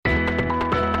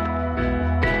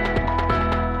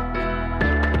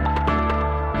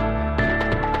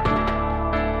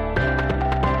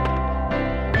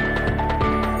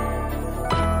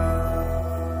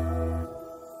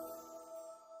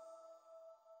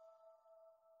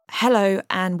Hello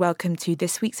and welcome to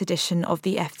this week's edition of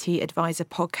the FT Advisor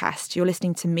podcast. You're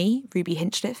listening to me, Ruby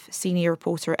Hinchliffe, Senior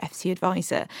Reporter at FT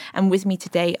Advisor. And with me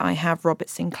today, I have Robert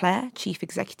Sinclair, Chief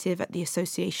Executive at the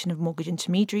Association of Mortgage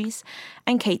Intermediaries,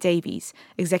 and Kate Davies,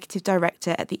 Executive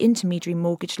Director at the Intermediary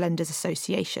Mortgage Lenders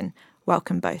Association.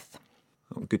 Welcome both.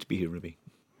 Oh, good to be here, Ruby.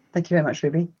 Thank you very much,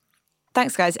 Ruby.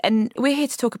 Thanks, guys. And we're here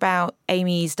to talk about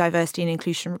Amy's Diversity and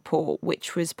Inclusion Report,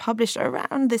 which was published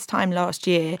around this time last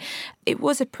year. It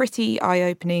was a pretty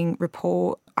eye-opening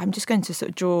report. I'm just going to sort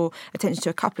of draw attention to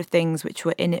a couple of things which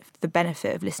were in it for the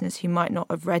benefit of listeners who might not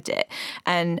have read it.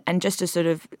 And just a sort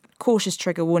of cautious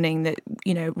trigger warning that,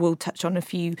 we'll touch on a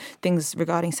few things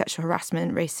regarding sexual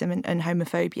harassment, racism and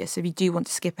homophobia. So if you do want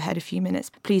to skip ahead a few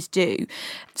minutes, please do.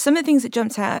 Some of the things that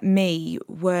jumped out at me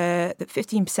were that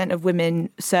 15% of women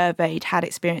surveyed had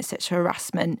experienced sexual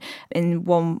harassment in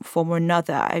one form or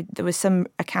another. There were some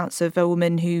accounts of a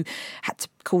woman who had to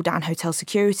call down hotel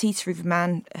security to remove a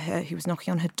man who was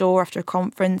knocking on her door after a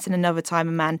conference, and another time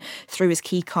a man threw his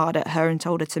key card at her and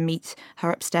told her to meet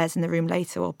her upstairs in the room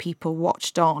later while people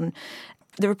watched on.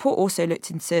 The report also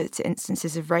looked into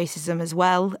instances of racism as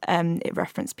well. It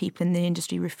referenced people in the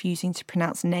industry refusing to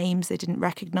pronounce names they didn't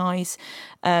recognise.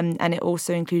 And it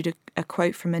also included a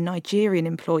quote from a Nigerian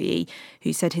employee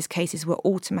who said his cases were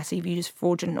automatically viewed as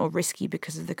fraudulent or risky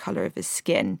because of the colour of his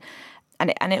skin.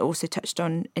 And it also touched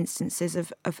on instances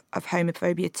of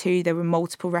homophobia too. There were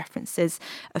multiple references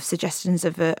of suggestions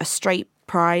of a straight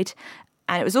pride.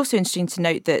 And it was also interesting to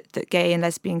note that gay and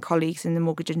lesbian colleagues in the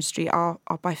mortgage industry are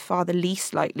by far the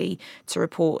least likely to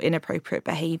report inappropriate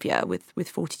behaviour, with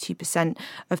 42%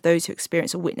 of those who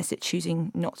experience or witness it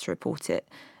choosing not to report it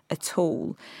at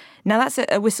all. Now, that's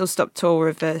a whistle-stop tour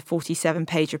of a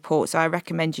 47-page report, so I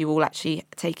recommend you all actually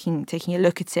taking a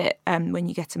look at it when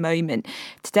you get a moment.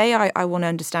 Today, I want to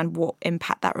understand what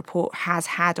impact that report has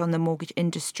had on the mortgage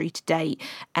industry to date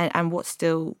and what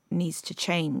still needs to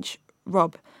change.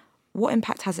 Rob, what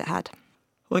impact has it had?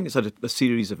 I think it's had a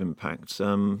series of impacts.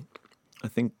 I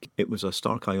think it was a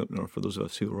stark eye-opener for those of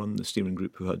us who were on the steering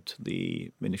group who had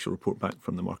the initial report back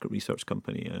from the market research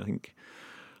company. I think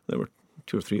there were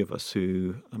two or three of us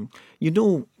who,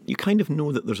 you kind of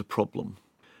know that there's a problem,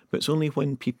 but it's only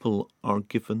when people are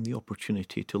given the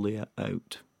opportunity to lay it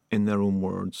out in their own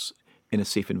words in a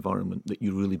safe environment that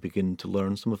you really begin to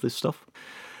learn some of this stuff.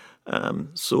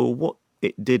 So what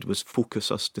it did was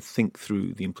focus us to think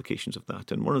through the implications of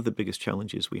that. And one of the biggest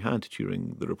challenges we had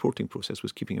during the reporting process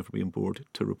was keeping everybody on board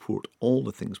to report all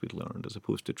the things we'd learned, as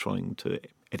opposed to trying to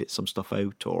edit some stuff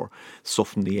out or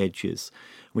soften the edges.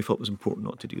 We felt it was important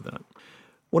not to do that.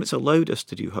 What it's allowed us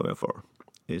to do, however,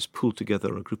 is pull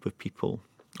together a group of people,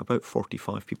 about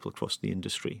 45 people across the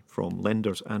industry, from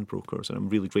lenders and brokers, and I'm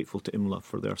really grateful to IMLA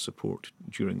for their support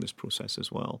during this process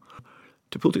as well,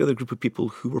 to pull together a group of people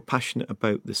who were passionate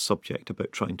about this subject,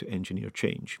 about trying to engineer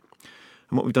change.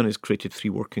 And what we've done is created 3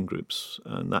 working groups,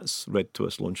 and that's led to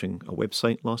us launching a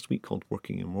website last week called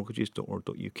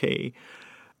workinginmortgages.org.uk,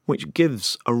 which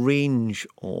gives a range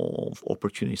of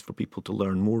opportunities for people to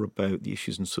learn more about the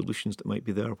issues and solutions that might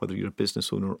be there, whether you're a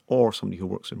business owner or somebody who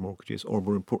works in mortgages, or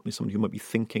more importantly, somebody who might be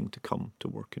thinking to come to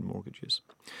work in mortgages.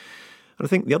 And I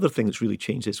think the other thing that's really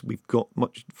changed is we've got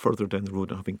much further down the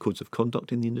road on having codes of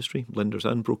conduct in the industry. Lenders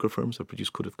and broker firms have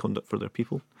produced code of conduct for their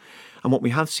people. And what we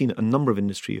have seen at a number of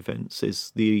industry events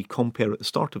is the compare at the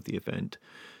start of the event,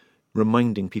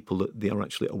 reminding people that they are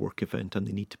actually at a work event and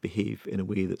they need to behave in a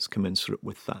way that's commensurate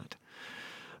with that.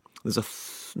 There's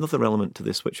another element to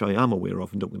this which I am aware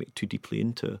of and don't want to get too deeply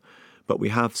into, but we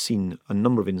have seen a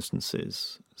number of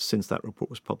instances since that report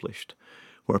was published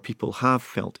where people have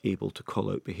felt able to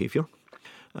call out behaviour,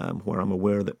 where I'm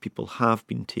aware that people have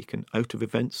been taken out of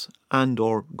events and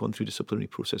or gone through disciplinary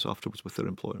process afterwards with their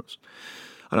employers.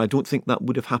 And I don't think that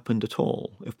would have happened at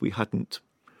all if we hadn't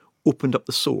opened up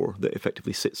the sore that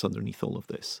effectively sits underneath all of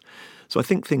this. So I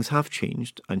think things have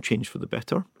changed and changed for the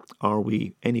better. Are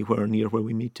we anywhere near where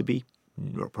we need to be?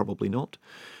 Or probably not.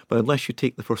 But unless you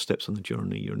take the first steps on the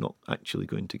journey, you're not actually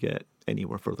going to get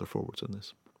anywhere further forwards on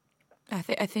this. I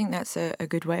think that's a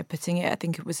good way of putting it. I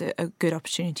think it was a good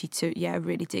opportunity to,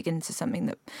 really dig into something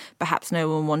that perhaps no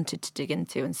one wanted to dig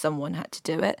into and someone had to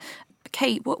do it.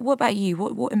 Kate, what about you?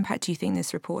 What impact do you think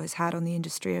this report has had on the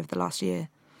industry over the last year?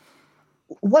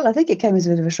 Well, I think it came as a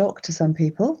bit of a shock to some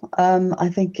people. I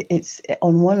think it's,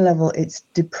 on one level, it's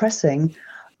depressing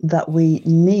that we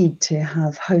need to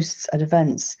have hosts at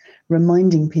events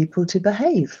reminding people to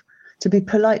behave, to be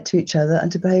polite to each other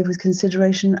and to behave with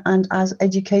consideration and as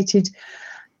educated,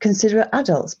 considerate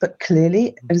adults. But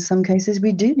clearly, in some cases,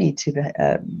 we do need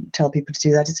to tell people to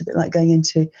do that. It's a bit like going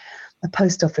into a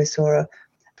post office or a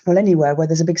well, anywhere where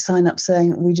there's a big sign up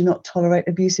saying we do not tolerate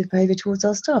abusive behaviour towards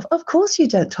our staff. Of course you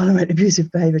don't tolerate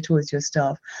abusive behaviour towards your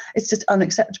staff. It's just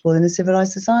unacceptable in a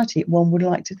civilised society, one would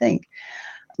like to think.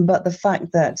 But the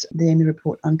fact that the Amey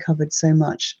report uncovered so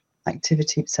much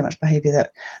activity, so much behaviour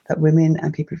that women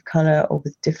and people of colour or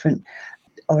with different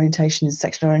orientations,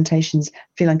 sexual orientations,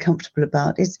 feel uncomfortable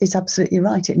about, it's absolutely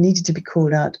right. It needed to be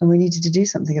called out and we needed to do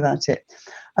something about it.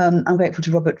 I'm grateful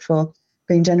to Robert for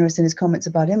being generous in his comments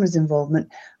about IMRA's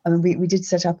involvement. I mean, we did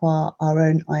set up our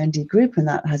own IND group, and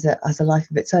that has a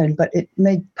life of its own, but it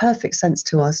made perfect sense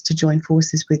to us to join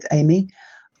forces with Amey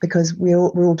because we're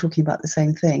all talking about the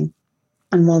same thing.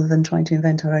 And rather than trying to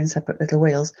invent our own separate little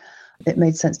wheels, it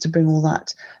made sense to bring all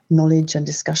that knowledge and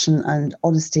discussion and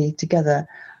honesty together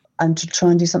and to try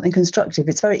and do something constructive.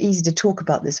 It's very easy to talk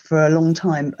about this for a long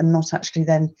time and not actually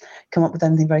then come up with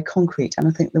anything very concrete. And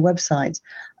I think the website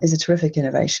is a terrific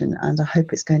innovation, and I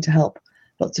hope it's going to help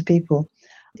lots of people.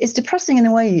 It's depressing in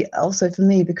a way also for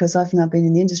me, because I've now been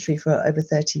in the industry for over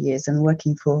 30 years and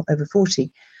working for over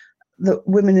 40, that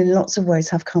women in lots of ways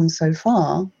have come so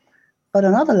far, but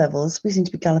on other levels, we seem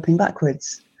to be galloping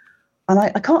backwards. And I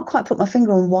can't quite put my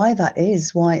finger on why that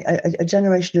is, why a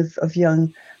generation of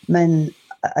young men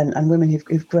and women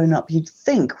who've grown up, you'd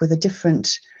think, with a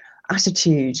different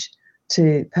attitude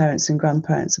to parents and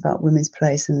grandparents about women's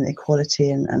place and equality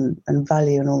and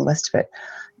value and all the rest of it,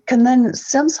 can then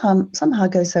somehow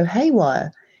go so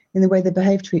haywire in the way they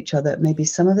behave to each other. Maybe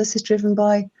some of this is driven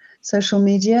by social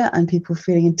media and people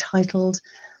feeling entitled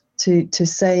to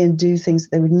say and do things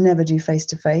that they would never do face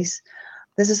to face.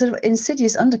 There's a sort of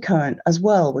insidious undercurrent as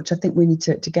well, which I think we need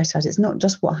to get at. It's not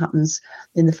just what happens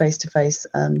in the face to face,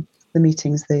 the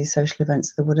meetings, the social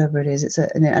events, the whatever it is. It's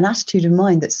an attitude of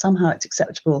mind that somehow it's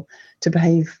acceptable to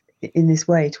behave in this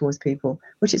way towards people,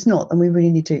 which it's not, and we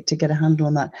really need to get a handle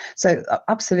on that. So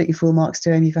absolutely full marks to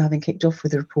Amey for having kicked off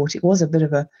with the report. It was a bit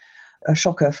of a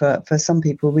shocker for some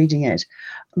people reading it,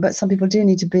 but some people do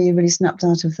need to be really snapped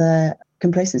out of their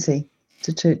complacency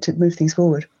to move things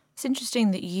forward. It's interesting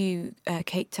that you,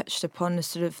 Kate, touched upon the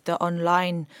sort of the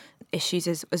online issues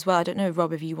as well. I don't know,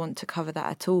 Rob, if you want to cover that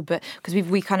at all, but because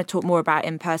we kind of talk more about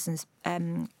in-person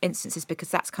instances because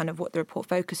that's kind of what the report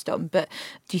focused on. But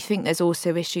do you think there's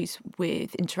also issues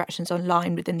with interactions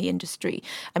online within the industry?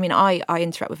 I mean, I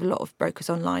interact with a lot of brokers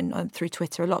online through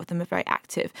Twitter. A lot of them are very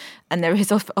active, and there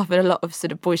is often a lot of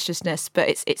sort of boisterousness, but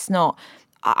it's not.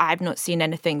 I've not seen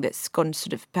anything that's gone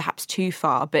sort of perhaps too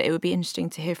far, but it would be interesting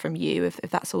to hear from you if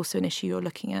that's also an issue you're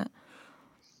looking at.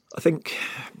 I think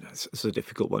it's a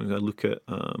difficult one. I look at,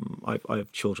 I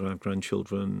have children, I have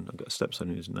grandchildren, I've got a stepson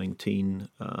who's 19.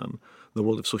 The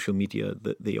world of social media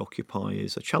that they occupy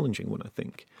is a challenging one, I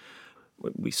think.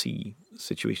 We see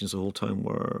situations the whole time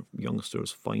where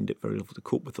youngsters find it very difficult to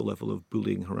cope with the level of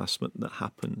bullying, harassment that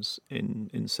happens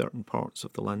in certain parts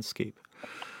of the landscape.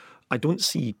 I don't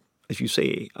see, as you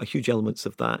say, a huge elements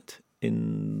of that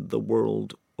in the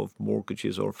world of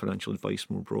mortgages or financial advice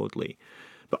more broadly.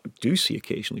 But I do see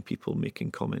occasionally people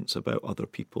making comments about other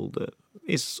people that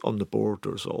is on the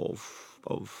borders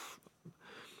of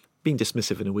being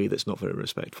dismissive in a way that's not very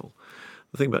respectful.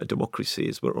 The thing about a democracy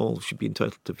is we're all should be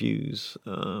entitled to views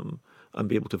and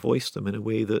be able to voice them in a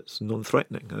way that's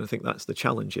non-threatening. And I think that's the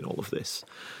challenge in all of this.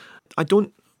 I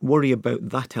don't worry about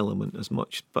that element as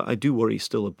much, but I do worry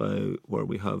still about where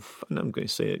we have, and I'm going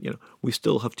to say it, we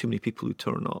still have too many people who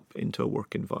turn up into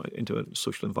into a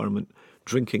social environment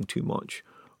drinking too much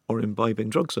or imbibing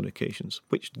drugs on occasions,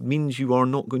 which means you are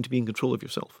not going to be in control of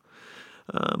yourself.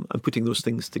 And putting those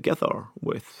things together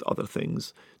with other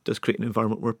things does create an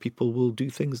environment where people will do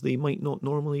things they might not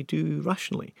normally do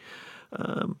rationally.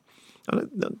 And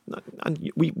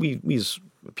we as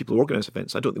people who organise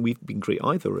events, I don't think we've been great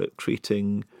either at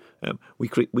creating.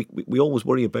 We always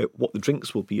worry about what the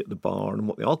drinks will be at the bar and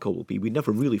what the alcohol will be. We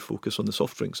never really focus on the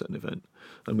soft drinks at an event,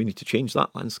 and we need to change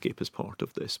that landscape as part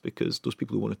of this, because those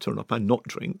people who want to turn up and not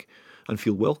drink and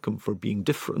feel welcome for being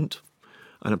different,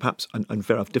 and perhaps and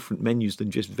have different menus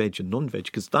than just veg and non-veg,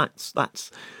 because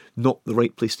that's not the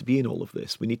right place to be in all of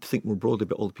this. We need to think more broadly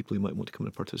about all the people who might want to come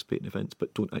and participate in events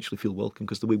but don't actually feel welcome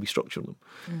because of the way we structure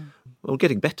them. We're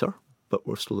getting better, but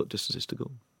we're still at distances to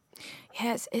go.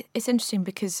 Yeah, it's interesting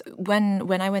because when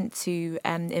I went to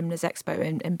IMNA's Expo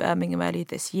in Birmingham earlier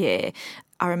this year,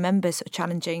 I remember sort of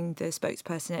challenging the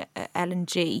spokesperson at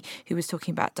L&G who was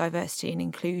talking about diversity and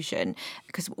inclusion,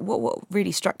 because what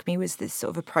really struck me was this sort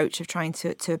of approach of trying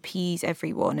to appease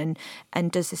everyone,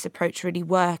 and does this approach really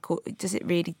work, or does it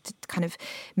really kind of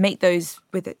make those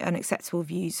with unacceptable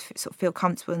views sort of feel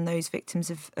comfortable and those victims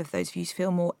of those views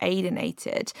feel more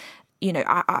alienated? you know,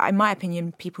 in my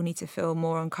opinion, people need to feel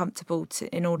more uncomfortable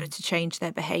in order to change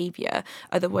their behaviour.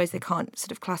 Otherwise, they can't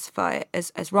sort of classify it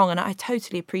as wrong. And I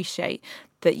totally appreciate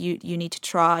that you need to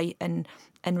try and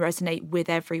resonate with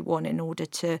everyone in order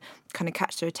to kind of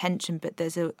catch their attention. But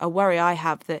there's a worry I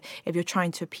have that if you're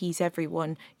trying to appease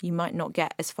everyone, you might not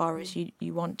get as far as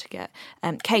you want to get.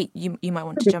 Kate, you might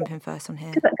want to jump in first on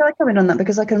here. Can I come in on that?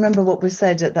 Because I can remember what was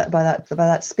said by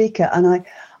that speaker, and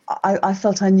I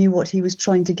felt I knew what he was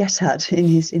trying to get at in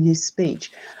his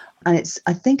speech. And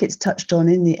I think it's touched on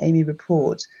in the Amey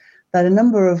report that a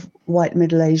number of white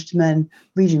middle-aged men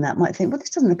reading that might think, well, this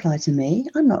doesn't apply to me.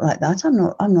 I'm not like that. I'm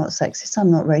not sexist.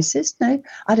 I'm not racist. No,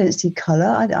 I don't see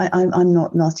colour. I'm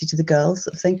not nasty to the girls,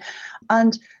 sort of thing.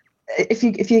 And if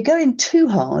you're going too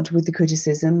hard with the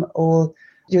criticism or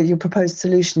your proposed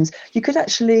solutions, you could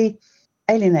actually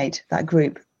alienate that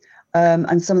group.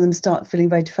 And some of them start feeling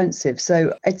very defensive.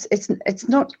 So it's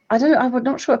not. I'm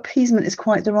not sure appeasement is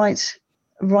quite the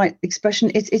right expression.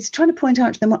 It's trying to point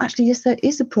out to them, well, actually, yes, there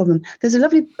is a problem. There's a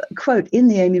lovely quote in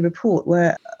the Amey report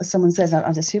where someone says,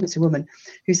 I'd assume it's a woman,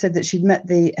 who said that she'd met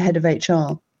the head of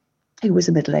HR, who was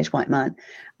a middle-aged white man,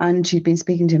 and she'd been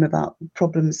speaking to him about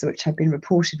problems which had been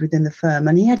reported within the firm,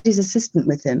 and he had his assistant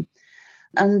with him.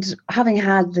 And having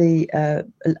had the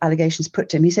allegations put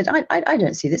to him, he said, I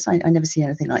don't see this. I never see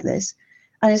anything like this.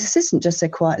 And his assistant just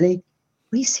said quietly,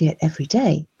 we see it every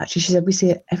day. Actually, she said, we see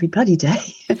it every bloody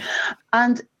day.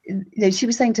 And she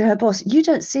was saying to her boss, you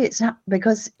don't see it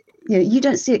because you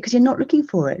don't see it because you're not looking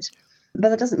for it. But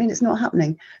that doesn't mean it's not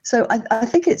happening. So I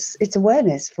think it's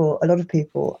awareness for a lot of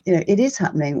people. It is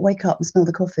happening. Wake up and smell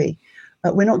the coffee.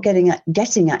 We're not getting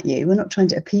at you. We're not trying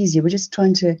to appease you. We're just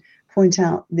trying to point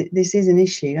out that this is an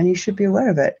issue and you should be aware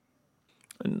of it.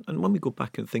 And when we go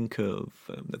back and think of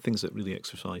the things that really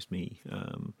exercised me,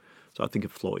 so I think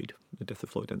of Floyd, the death of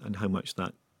Floyd, and how much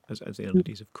that, as the early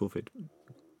days of COVID,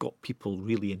 got people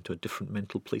really into a different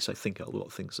mental place, I think, a lot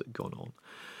of things that had gone on.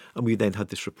 And we then had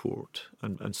this report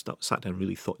and sat down and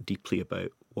really thought deeply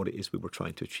about what it is we were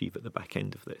trying to achieve at the back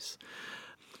end of this.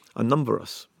 A number of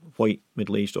us, white,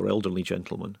 middle-aged or elderly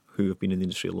gentlemen who have been in the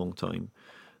industry a long time,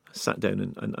 sat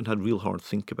down and had real hard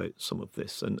think about some of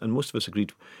this. And most of us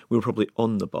agreed we were probably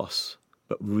on the bus,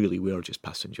 but really we are just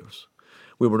passengers.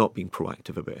 We were not being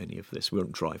proactive about any of this. We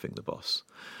weren't driving the bus.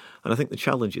 And I think the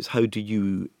challenge is, how do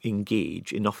you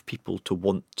engage enough people to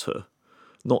want to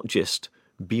not just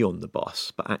be on the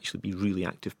bus, but actually be really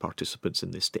active participants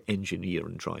in this to engineer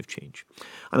and drive change?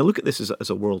 And I look at this as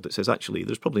a world that says, actually,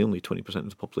 there's probably only 20% of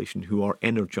the population who are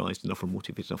energised enough or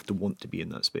motivated enough to want to be in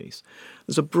that space.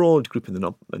 There's a broad group in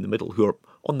the middle who are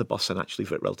on the bus and actually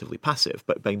relatively passive,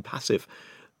 but being passive,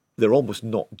 they're almost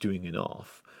not doing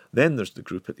enough. Then there's the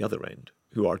group at the other end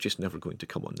who are just never going to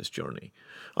come on this journey.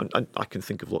 And I can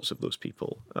think of lots of those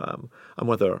people. And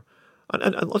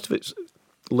lots of it's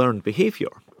learned behaviour,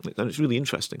 and it's really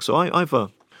interesting. So I have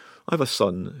a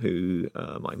son who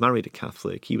I married a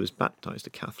Catholic. He was baptised a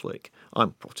Catholic.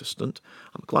 I'm Protestant.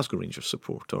 I'm a Glasgow Rangers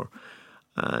supporter,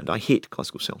 and I hate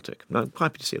Glasgow Celtic. Now, I'm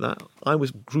happy to say that I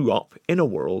grew up in a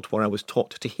world where I was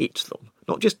taught to hate them,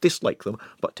 not just dislike them,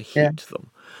 but to hate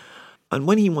them. And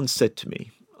when he once said to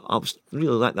me, I was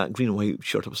really like that green and white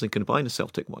shirt, I was thinking of buying a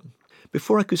Celtic one.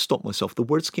 Before I could stop myself, the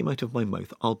words came out of my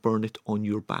mouth, "I'll burn it on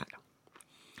your back."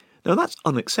 Now, that's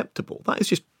unacceptable. That is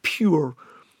just pure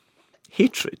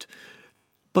hatred.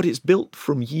 But it's built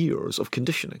from years of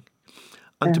conditioning.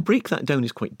 And to break that down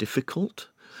is quite difficult.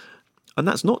 And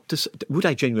that's not to say, would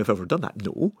I genuinely have ever done that?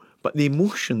 No. But the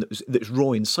emotion that's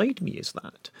raw inside me is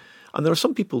that. And there are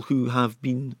some people who have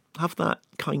that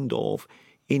kind of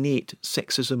innate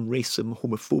sexism, racism,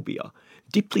 homophobia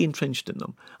deeply entrenched in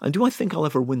them. And do I think I'll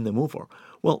ever win them over?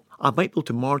 Well, I might be able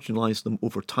to marginalise them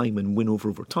over time and win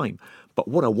over time. But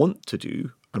what I want to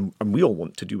do, and we all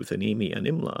want to do within Amey and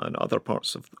IMLA and other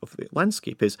parts of the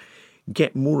landscape, is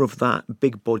get more of that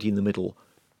big body in the middle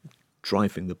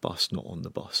driving the bus, not on the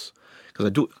bus.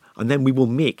 And then we will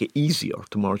make it easier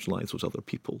to marginalise those other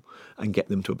people and get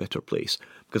them to a better place.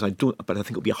 But I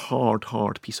think it'll be a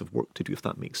hard piece of work to do, if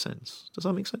that makes sense. Does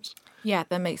that make sense? Yeah,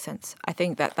 that makes sense. I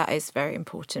think that is very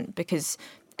important, because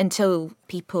until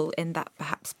people in that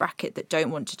perhaps bracket that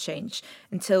don't want to change,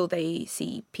 until they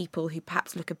see people who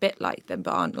perhaps look a bit like them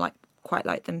but aren't quite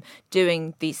like them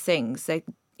doing these things, they're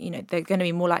going to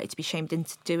be more likely to be shamed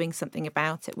into doing something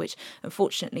about it, which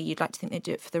unfortunately you'd like to think they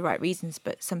do it for the right reasons,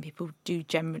 but some people do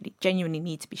genuinely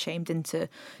need to be shamed into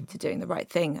doing the right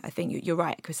thing. I think you're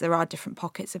right, because there are different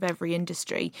pockets of every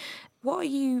industry. What are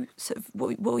you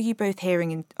what are you both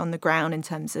hearing on the ground in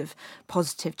terms of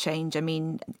positive change? I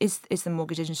mean, is the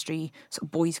mortgage industry sort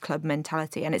of boys' club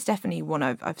mentality? And it's definitely one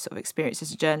I've sort of experienced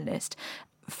as a journalist.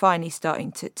 finally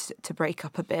starting to break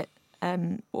up a bit.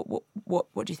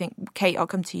 What do you think? Kate, I'll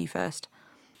come to you first.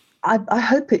 I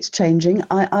hope it's changing.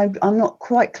 I'm not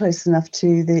quite close enough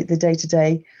to the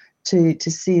day-to-day to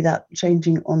see that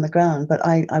changing on the ground, but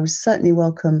I would certainly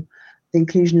welcome the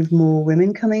inclusion of more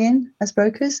women coming in as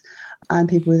brokers and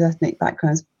people with ethnic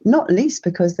backgrounds, not least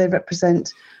because they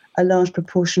represent a large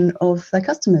proportion of their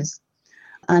customers.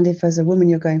 And if as a woman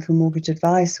you're going for mortgage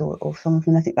advice or someone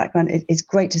from an ethnic background, it's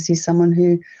great to see someone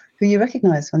who you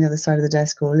recognise on the other side of the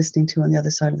desk or listening to on the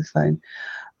other side of the phone.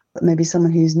 But maybe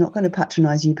someone who's not going to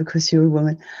patronise you because you're a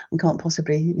woman and can't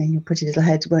possibly, your pretty little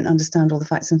head won't understand all the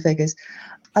facts and figures.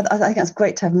 I think that's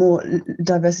great to have more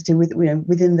diversity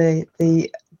within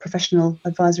the professional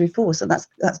advisory force. So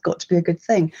that's got to be a good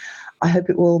thing. I hope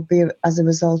it will be as a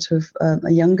result of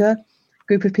a younger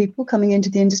group of people coming into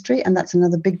the industry, and that's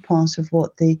another big part of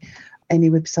what the AMIE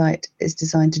website is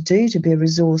designed to do, to be a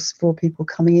resource for people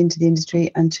coming into the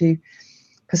industry and to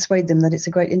persuade them that it's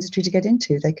a great industry to get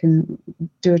into. They can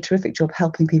do a terrific job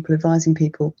helping people, advising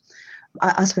people.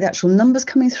 As for the actual numbers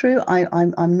coming through,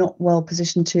 I'm not well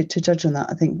positioned to judge on that.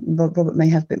 I think Robert may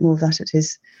have a bit more of that at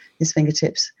his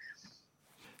fingertips.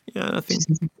 Yeah, I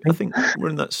think we're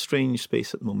in that strange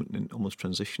space at the moment, in almost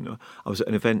transition. I was at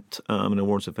an event, an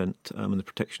awards event in the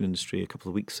protection industry a couple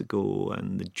of weeks ago,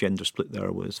 and the gender split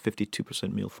there was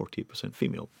 52% male, 48%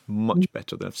 female. Much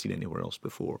better than I've seen anywhere else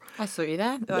before. I saw you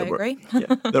there. I agree.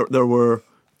 There were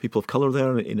people of colour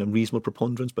there in a reasonable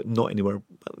preponderance, but not anywhere.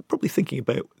 Probably thinking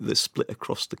about the split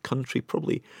across the country,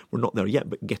 probably we're not there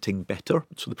yet, but getting better.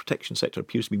 So the protection sector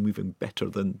appears to be moving better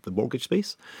than the mortgage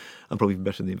space, and probably even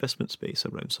better than the investment space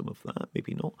around some of that,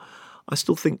 maybe not. I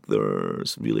still think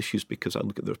there's real issues because I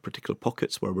look at those particular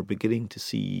pockets where we're beginning to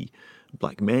see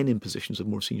black men in positions of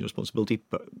more senior responsibility,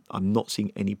 but I'm not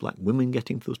seeing any black women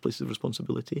getting to those places of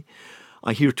responsibility.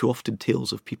 I hear too often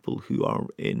tales of people who are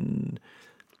in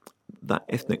that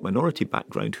ethnic minority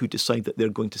background who decide that they're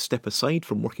going to step aside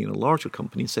from working in a larger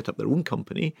company and set up their own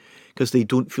company because they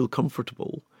don't feel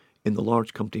comfortable in the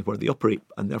large company where they operate,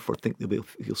 and therefore think they'll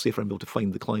feel safer and be able to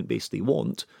find the client base they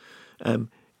want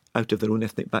out of their own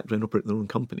ethnic background, operate their own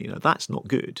company. Now, that's not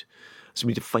good. So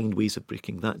we need to find ways of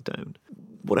breaking that down.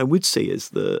 What I would say is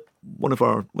that one of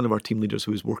our team leaders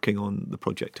who was working on the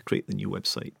project to create the new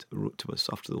website wrote to us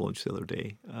after the launch the other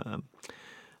day,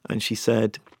 and she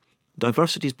said,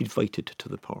 "Diversity has been invited to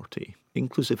the party.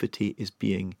 Inclusivity is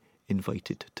being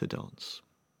invited to dance."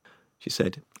 She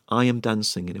said, "I am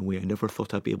dancing in a way I never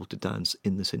thought I'd be able to dance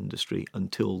in this industry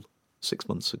until 6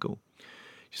 months ago."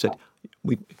 She said,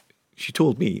 she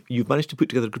told me, "You've managed to put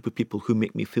together a group of people who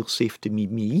make me feel safe to be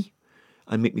me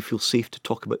and make me feel safe to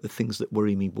talk about the things that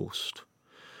worry me most."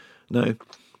 Now,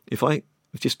 if I've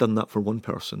just done that for one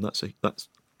person,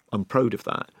 I'm proud of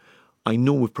that. I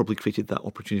know we've probably created that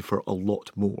opportunity for a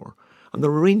lot more. And there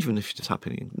are a range of initiatives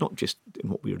happening, not just in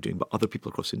what we are doing, but other people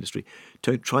across the industry,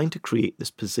 trying to create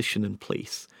this position in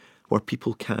place where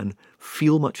people can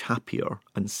feel much happier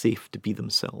and safe to be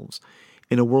themselves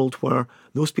in a world where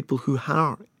those people who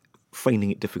are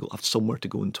finding it difficult have somewhere to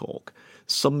go and talk,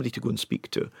 somebody to go and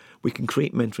speak to. We can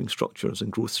create mentoring structures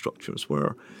and growth structures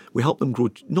where we help them grow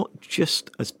not just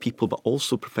as people, but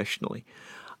also professionally.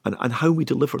 And how we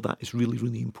deliver that is really,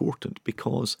 really important,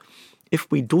 because if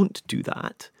we don't do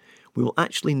that, we will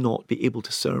actually not be able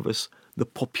to service the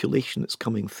population that's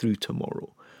coming through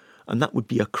tomorrow. And that would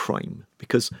be a crime,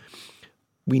 because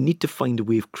we need to find a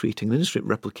way of creating an industry that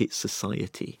replicates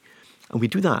society. And we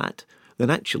do that, then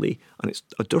actually, and it's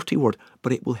a dirty word,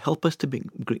 but it will help us to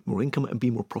create more income and be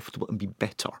more profitable and be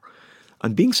better.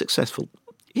 And being successful,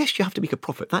 yes, you have to make a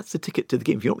profit. That's the ticket to the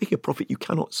game. If you're not making a profit, you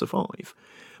cannot survive.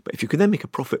 But if you can then make a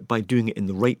profit by doing it in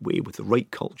the right way, with the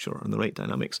right culture and the right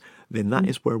dynamics, then that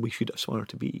is where we should aspire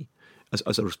to be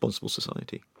as a responsible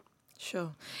society.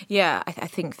 Sure. Yeah, I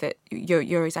think that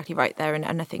you're exactly right there.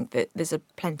 And I think that there's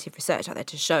plenty of research out there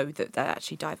to show that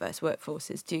actually diverse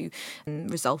workforces do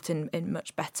result in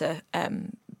much better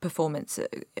performance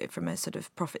from a sort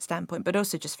of profit standpoint, but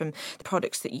also just from the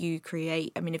products that you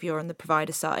create. I mean, if you're on the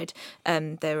provider side,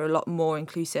 they're a lot more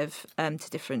inclusive to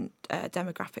different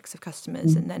demographics of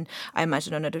customers. And then I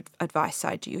imagine on an advice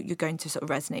side, you're going to sort of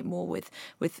resonate more with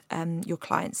your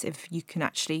clients if you can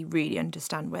actually really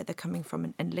understand where they're coming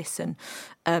from and listen,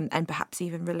 and perhaps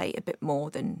even relate a bit more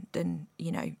than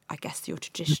I guess your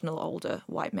traditional older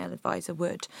white male advisor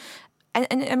would. And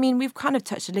I mean, we've kind of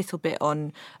touched a little bit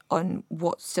on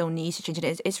what still needs to change.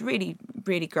 And it's really,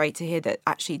 really great to hear that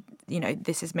actually,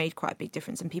 this has made quite a big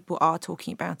difference and people are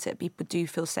talking about it. People do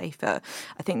feel safer.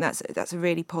 I think that's a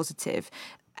really positive.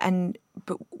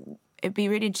 But it'd be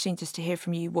really interesting just to hear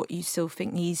from you what you still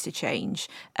think needs to change.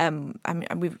 I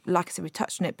mean, like I said, we've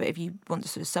touched on it, but if you want to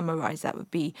sort of summarise, that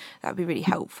would be really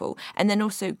helpful. And then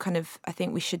also, kind of, I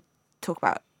think we should talk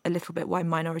about a little bit why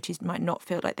minorities might not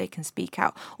feel like they can speak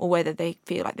out, or whether they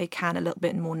feel like they can a little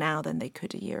bit more now than they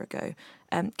could a year ago.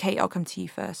 Kate, I'll come to you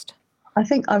first. I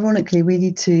think, ironically, we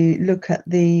need to look at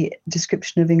the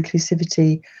description of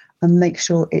inclusivity and make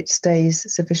sure it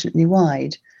stays sufficiently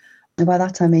wide. And by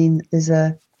that I mean there's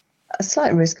a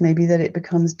slight risk maybe that it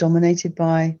becomes dominated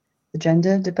by the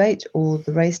gender debate or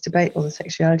the race debate or the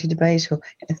sexuality debate or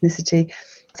ethnicity.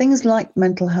 Things like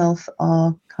mental health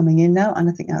are coming in now, and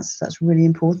I think that's really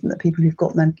important, that people who've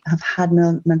have had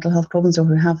mental health problems or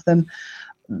who have them,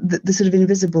 the sort of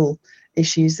invisible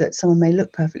issues that someone may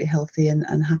look perfectly healthy and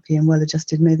happy and well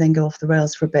adjusted may then go off the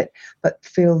rails for a bit, but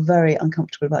feel very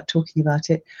uncomfortable about talking about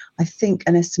it. I think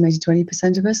an estimated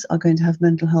 20% of us are going to have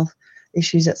mental health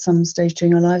issues at some stage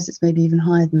during our lives. It's maybe even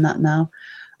higher than that now.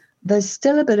 There's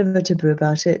still a bit of a taboo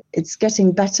about it. It's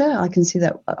getting better. I can see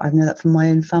that. I know that from my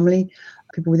own family,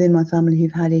 people within my family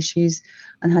who've had issues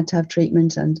and had to have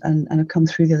treatment and have come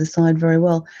through the other side very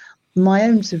well. My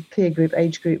own sort of peer group,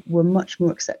 age group, were much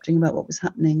more accepting about what was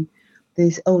happening.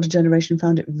 This older generation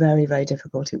found it very, very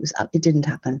difficult. It didn't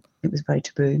happen. It was very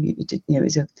taboo. It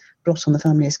was a blot on the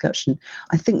family escutcheon.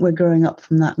 I think we're growing up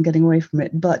from that and getting away from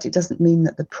it, but it doesn't mean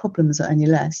that the problems are any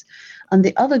less. And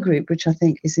the other group, which I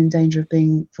think is in danger of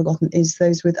being forgotten, is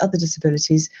those with other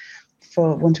disabilities,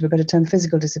 for want of a better term,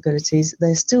 physical disabilities.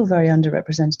 They're still very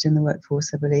underrepresented in the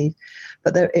workforce, I believe,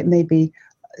 but it may be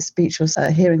speech or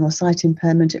hearing or sight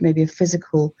impairment. It may be a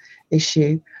physical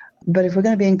issue. But if we're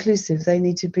going to be inclusive, they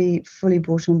need to be fully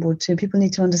brought on board too. People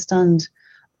need to understand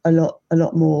a lot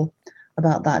more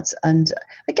about that. And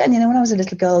again, when I was a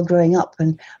little girl growing up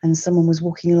and someone was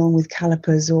walking along with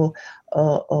calipers or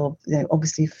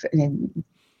obviously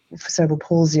for cerebral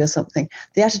palsy or something,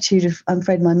 the attitude of, I'm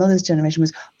afraid my mother's generation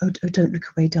was, oh don't look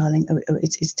away, darling,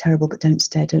 it's terrible, but don't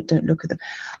stare, don't look at them,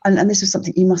 and this was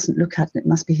something you mustn't look at and it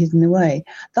must be hidden away.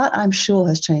 That, I'm sure,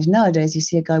 has changed. Nowadays you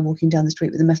see a guy walking down the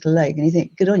street with a metal leg and you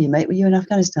think, good on you, mate, were you in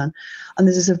Afghanistan? And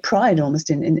there's a sort of pride almost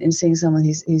in seeing someone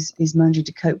who's managing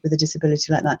to cope with a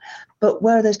disability like that. But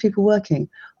where are those people working?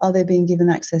 Are they being given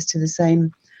access to the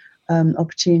same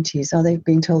opportunities? Are they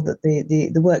being told that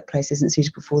the workplace isn't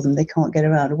suitable for them, they can't get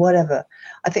around or whatever?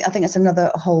 I think that's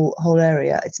another whole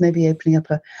area. It's maybe opening up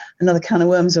another can of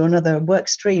worms or another work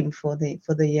stream for the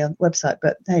website.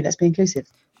 But hey, let's be inclusive.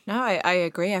 No, I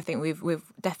agree. I think we've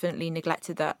definitely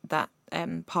neglected that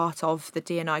part of the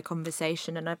D&I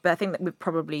conversation, but I think that we've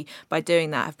probably, by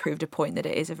doing that, have proved a point that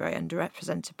it is a very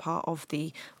underrepresented part of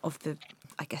the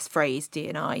I guess phrase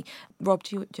D&I. Rob,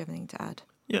 do you have anything to add?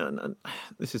 Yeah, and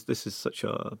this is such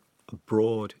a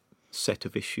broad set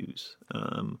of issues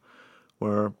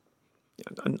where,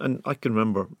 and I can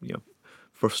remember,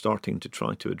 first starting to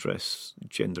try to address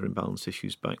gender imbalance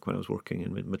issues back when I was working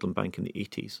in Midland Bank in the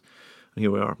 80s. And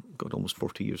here we are, God, almost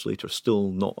 40 years later,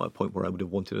 still not at a point where I would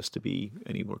have wanted us to be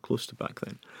anywhere close to back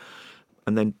then.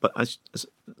 And then, but as I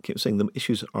keep saying, the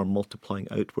issues are multiplying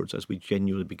outwards as we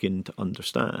genuinely begin to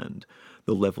understand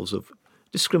the levels of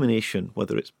discrimination,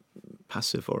 whether it's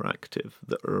passive or active,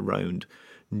 that are around,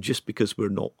 just because we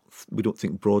don't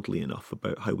think broadly enough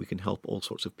about how we can help all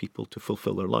sorts of people to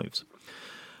fulfill their lives.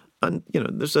 And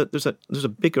there's a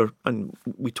bigger, and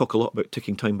we talk a lot about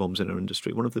ticking time bombs in our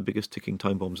industry. One of the biggest ticking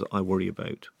time bombs that I worry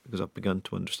about, because I've begun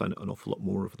to understand it an awful lot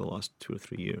more over the last 2 or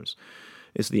 3 years,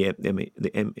 is the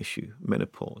M issue,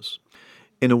 menopause.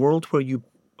 In a world where you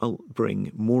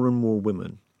bring more and more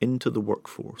women into the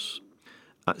workforce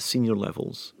at senior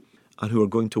levels and who are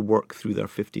going to work through their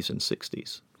 50s and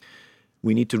 60s,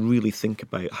 we need to really think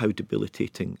about how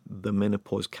debilitating the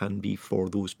menopause can be for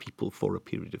those people for a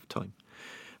period of time.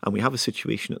 And we have a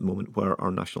situation at the moment where our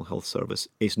National Health Service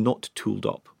is not tooled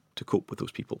up to cope with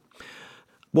those people.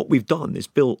 What we've done is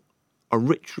built a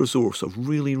rich resource of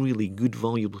really, really good,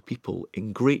 valuable people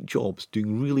in great jobs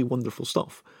doing really wonderful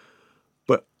stuff.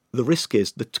 But the risk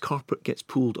is the carpet gets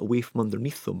pulled away from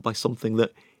underneath them by something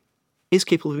that is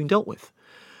capable of being dealt with.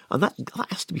 And that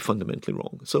has to be fundamentally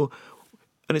wrong.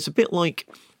 And it's a bit like,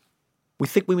 we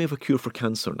think we may have a cure for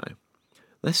cancer now.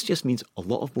 This just means a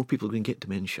lot of more people are going to get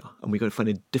dementia, and we've got to find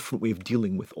a different way of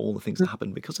dealing with all the things that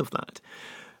happen because of that.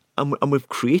 And we've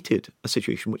created a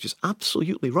situation which is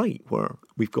absolutely right, where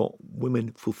we've got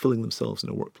women fulfilling themselves in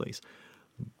a workplace,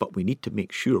 but we need to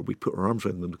make sure we put our arms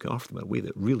around them and look after them in a way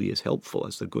that really is helpful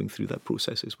as they're going through that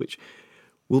processes, which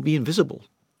will be invisible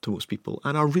to most people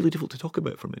and are really difficult to talk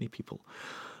about for many people.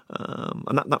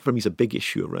 And that for me is a big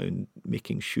issue around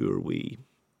making sure we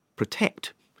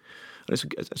protect.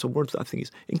 it's a word that I think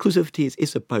is inclusivity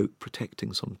is about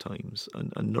protecting sometimes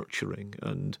and nurturing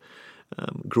and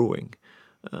growing.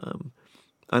 And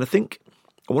I think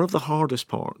one of the hardest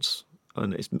parts,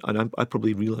 and I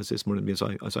probably realise this more than me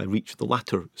as I reach the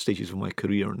latter stages of my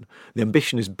career, and the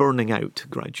ambition is burning out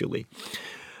gradually.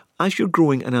 As you're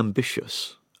growing and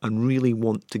ambitious and really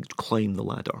want to climb the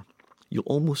ladder, you'll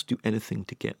almost do anything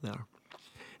to get there.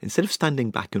 Instead of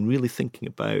standing back and really thinking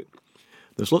about,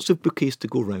 there's lots of bouquets to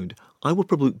go round, I will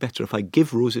probably look better if I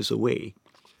give roses away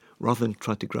rather than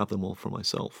try to grab them all for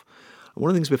myself. And one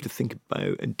of the things we have to think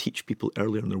about and teach people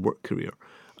earlier in their work career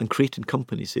and create in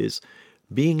companies is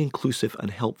being inclusive and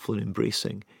helpful and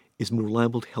embracing is more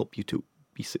liable to help you to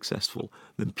be successful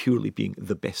than purely being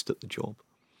the best at the job.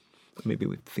 Maybe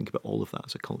we think about all of that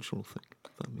as a cultural thing.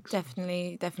 If that makes sense.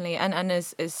 Definitely. And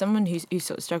as someone who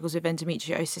sort of struggles with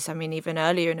endometriosis, I mean, even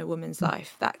earlier in a woman's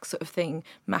life, that sort of thing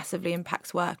massively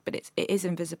impacts work, but it is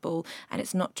invisible and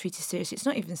it's not treated seriously. It's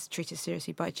not even treated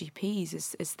seriously by GPs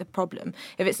is the problem.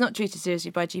 If it's not treated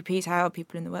seriously by GPs, how are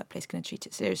people in the workplace going to treat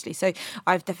it seriously? So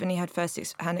I've definitely had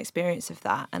first-hand experience of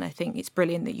that, and I think it's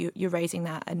brilliant that you're raising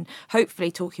that, and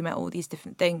hopefully talking about all these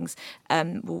different things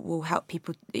will help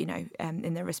people,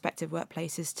 in their respective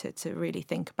workplaces to really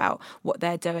think about what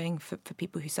they're doing for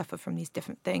people who suffer from these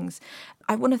different things.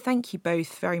 I want to thank you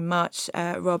both very much,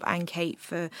 Rob and Kate,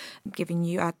 for giving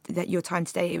you your time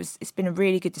today. It's been a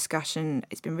really good discussion.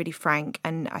 It's been really frank,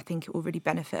 and I think it will really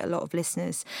benefit a lot of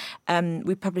listeners.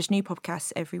 We publish new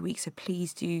podcasts every week, so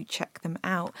please do check them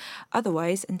out.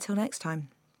 Otherwise, until next time.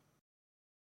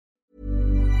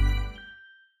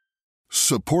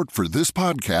 Support for this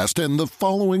podcast and the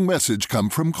following message come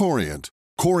from Corient.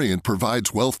 Corient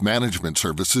provides wealth management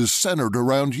services centered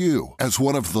around you. As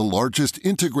one of the largest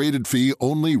integrated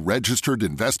fee-only registered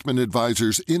investment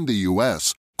advisors in the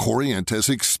U.S., Corient has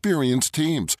experienced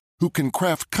teams who can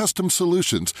craft custom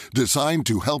solutions designed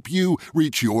to help you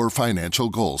reach your financial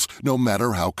goals, no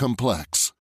matter how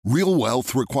complex. Real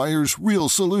wealth requires real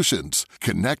solutions.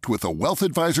 Connect with a wealth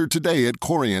advisor today at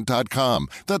Corient.com.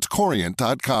 That's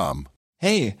Corient.com.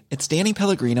 Hey, it's Danny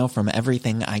Pellegrino from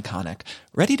Everything Iconic.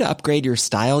 Ready to upgrade your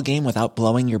style game without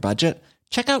blowing your budget?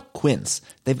 Check out Quince.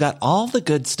 They've got all the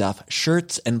good stuff,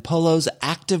 shirts and polos,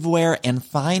 activewear, and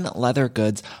fine leather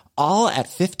goods, all at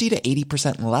 50 to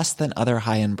 80% less than other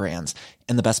high-end brands.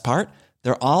 And the best part?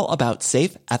 They're all about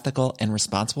safe, ethical, and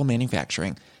responsible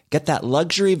manufacturing. Get that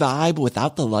luxury vibe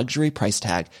without the luxury price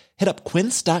tag. Hit up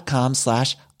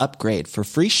quince.com/upgrade for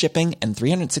free shipping and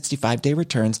 365-day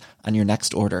returns on your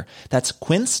next order. That's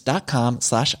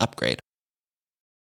quince.com/upgrade.